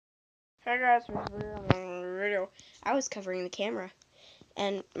Hey guys, video. I was covering the camera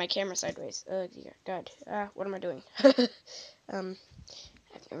and my camera sideways. Dear God, what am I doing? I've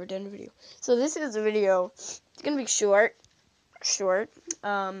never done a video. So this is a video. It's gonna be short.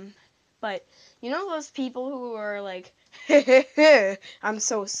 But you know those people who are like, I'm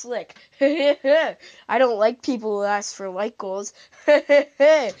so slick. I don't like people who ask for like goals.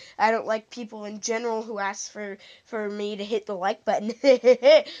 I don't like people in general who ask for me to hit the like button.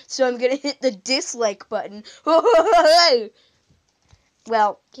 So I'm gonna hit the dislike button.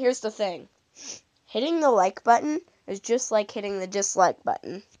 Well, here's the thing. Hitting the like button is just like hitting the dislike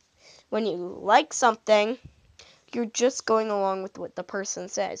button. When you like something, you're just going along with what the person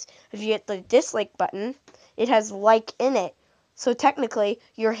says. If you hit the dislike button, it has like in it. So technically,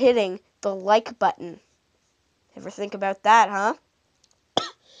 you're hitting the like button. Ever think about that, huh?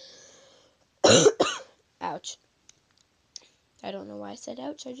 Ouch. I don't know why I said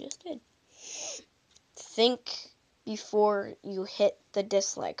ouch, I just did. Think before you hit the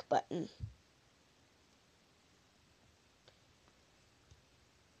dislike button.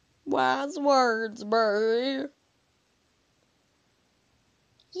 Wise words, bro.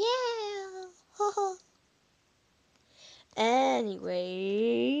 Yeah.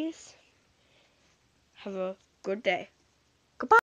 Anyways, have a good day.